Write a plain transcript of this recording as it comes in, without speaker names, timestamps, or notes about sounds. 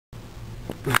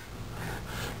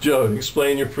Joe,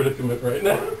 explain your predicament right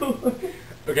now.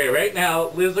 Okay, right now,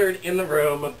 lizard in the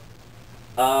room,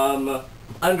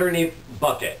 underneath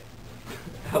bucket.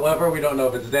 However, we don't know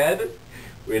if it's dead.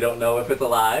 We don't know if it's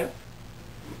alive.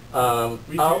 We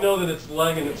do know that its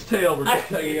leg and its tail were just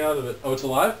hanging out of it. Oh, it's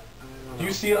alive? Do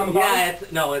you see it on the bottom?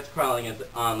 Yeah, it's crawling. It's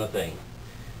on the thing.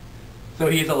 So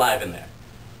he's alive in there.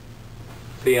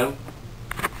 See him?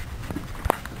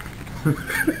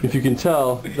 If you can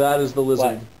tell, that is the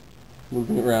lizard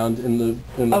moving around in the.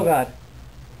 Oh God!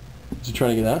 Is he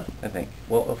trying to get out? I think.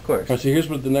 Well, of course. All right, so here's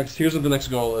what the next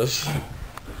goal is.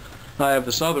 I have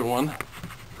this other one.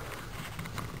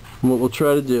 And what we'll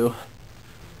try to do.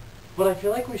 What I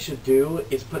feel like we should do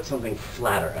is put something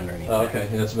flatter underneath. Oh, okay,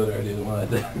 yeah, that's a better idea than what I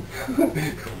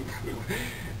did.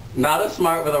 Not as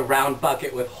smart with a round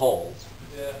bucket with holes.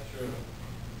 Yeah, true.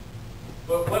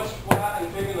 But what's flat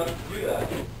and big enough to do that?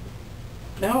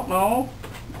 I don't know.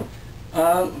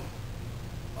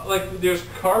 Like there's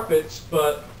carpets,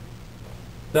 but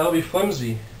that'll be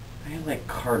flimsy. I have like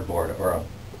cardboard or a.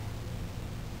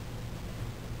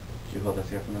 Could you hold this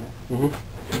here for a minute? Mm-hmm.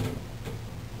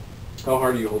 How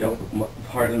hard are you holding it?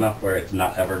 Hard enough where it's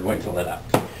not ever going to let out.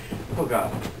 Oh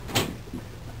God.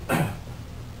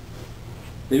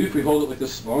 Maybe if we hold it like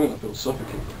this long enough, it'll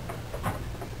suffocate.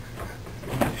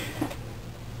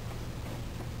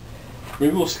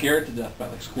 Maybe we'll scare it to death by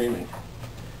like screaming.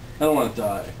 I don't want to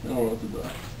die. I don't want it to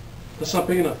die. That's not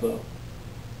big enough though.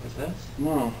 What's this?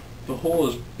 No. The hole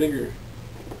is bigger.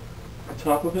 The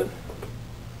top of it?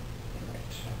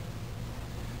 Right.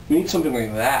 We need something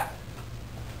like that.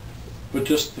 But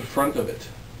just the front of it.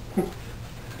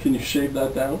 Can you shave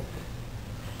that down?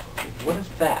 What is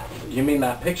that? You mean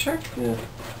that picture? Yeah.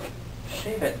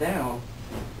 Shave it down.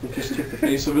 And just take the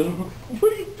face of it off.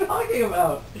 What are you talking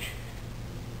about?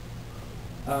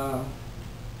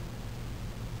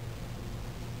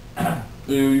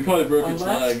 You probably broke its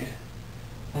leg.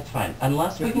 That's fine.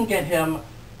 Unless we can get him...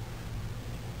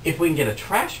 If we can get a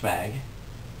trash bag...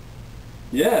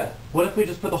 Yeah. What if we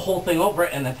just put the whole thing over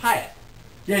it and then tie it?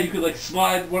 Yeah, you could like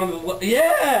slide one of the...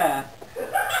 Yeah!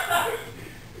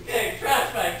 Okay,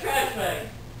 trash bag, trash bag.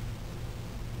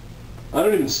 I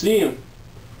don't even see him.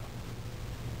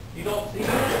 You don't see him?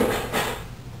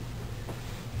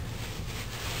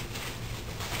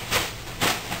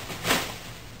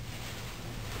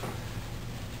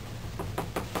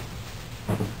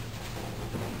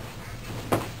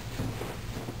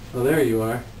 Oh, there you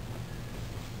are.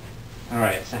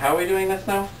 Alright, so how are we doing this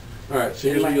now? Alright, so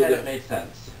In here's my what you'll head do. it made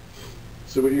sense.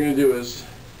 So what you're going to do is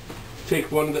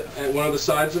take one of the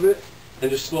sides of it and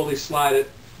just slowly slide it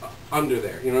under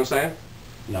there. You know what I'm saying?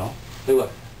 No. Hey,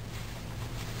 look.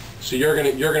 So you're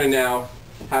gonna now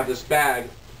have this bag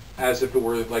as if it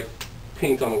were like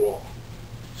paint on the wall.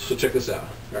 So check this out.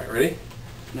 All right, ready?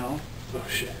 No. Oh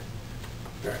shit.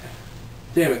 All right.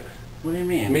 Damn it. What do you It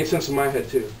mean? made sense in my head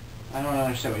too. I don't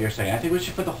understand what you're saying. I think we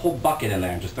should put the whole bucket in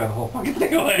there and just throw the whole fucking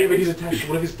thing away. Yeah, but he's attached.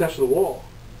 What if he's attached to the wall?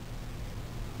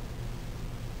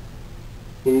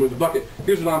 When we move the bucket.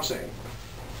 Here's what I'm saying.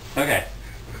 Okay.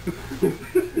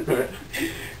 All right.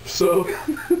 So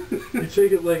you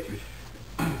take it like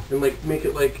and like make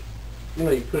it like, you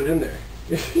know, you put it in there.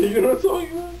 You know what I'm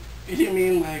talking about? You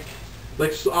mean like...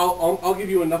 So I'll give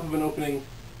you enough of an opening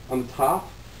on the top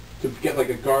to get like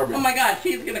a garbage. Oh my God,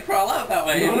 he's gonna crawl out that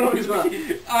way. No, he's not.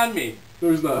 On me.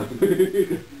 No, he's not.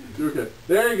 You're okay.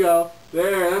 There you go.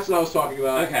 There. That's what I was talking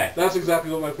about. Okay. That's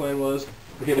exactly what my plan was.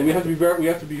 Okay, then we have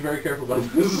to be very careful about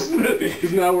this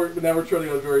because now we're treading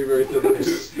on very, very thin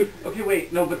ice. Okay,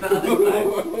 wait, no, but the other side.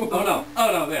 Oh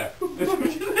no, there.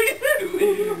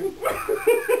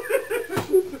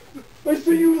 I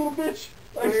see you, little bitch.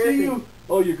 I see you.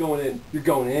 Oh, you're going in. You're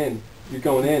going in. You're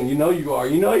going in. You know you are.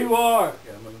 You know you are.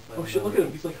 Okay, I'm gonna Oh shit! Look at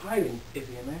him. He's like hiding. Is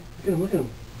he in there? Look at him. Look at him.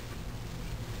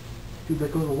 Dude,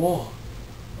 let go of the wall.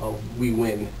 Oh, we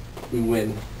win. We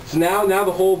win. So now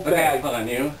the whole bag. Okay, hold on,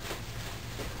 you.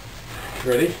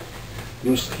 Ready?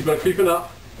 You just keep on creeping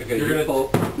up. Okay, you're gonna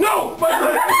pull. No! My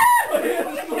hand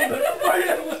was still in there. My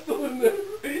hand was still in there.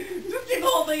 Just keep the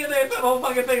whole thing in there. It's the whole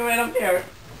fucking thing right up here.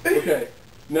 Okay.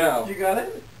 Now. You got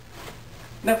it?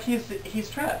 No, he's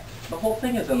trapped. The whole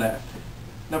thing is in there.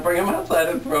 Now bring him outside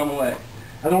and throw him away.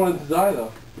 I don't want him to die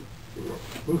though.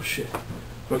 Oh shit.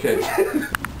 Okay.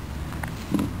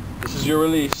 This is your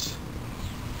release.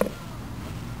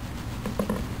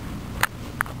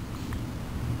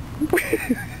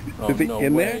 Oh, Is he no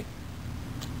in way. there?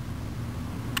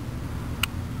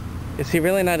 Is he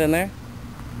really not in there?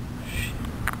 Shit.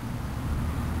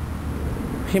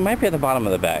 He might be at the bottom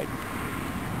of the bag.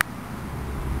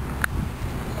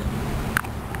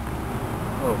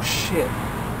 Oh shit.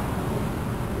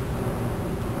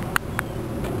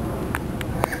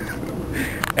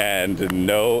 and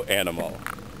no animal.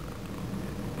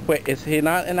 Wait, is he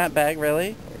not in that bag,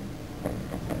 really?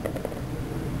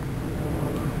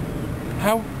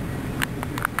 How?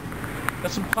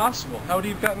 That's impossible. How would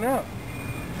he have gotten out?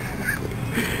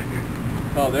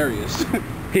 Oh, there he is.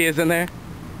 He is in there?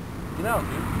 Get out,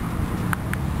 dude.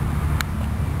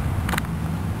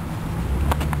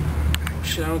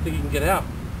 Shit, I don't think he can get out.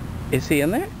 Is he in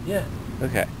there? Yeah.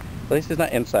 Okay. At least he's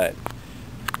not inside.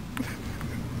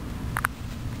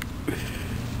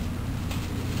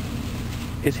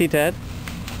 Is he dead?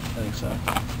 I think so.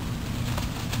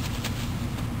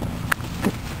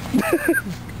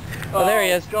 Oh, there he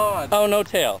is. God. Oh, no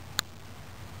tail.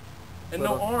 And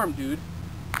no arm, dude.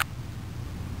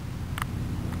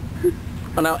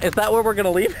 Oh, now, is that where we're going to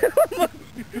leave him?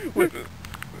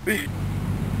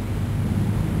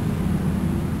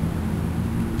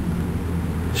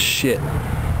 Shit.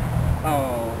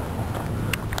 Oh.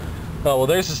 Oh, well,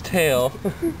 there's his tail.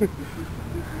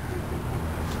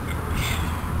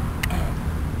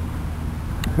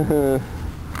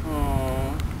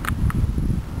 Oh.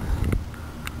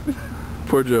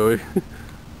 Poor Joey.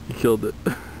 He killed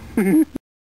it.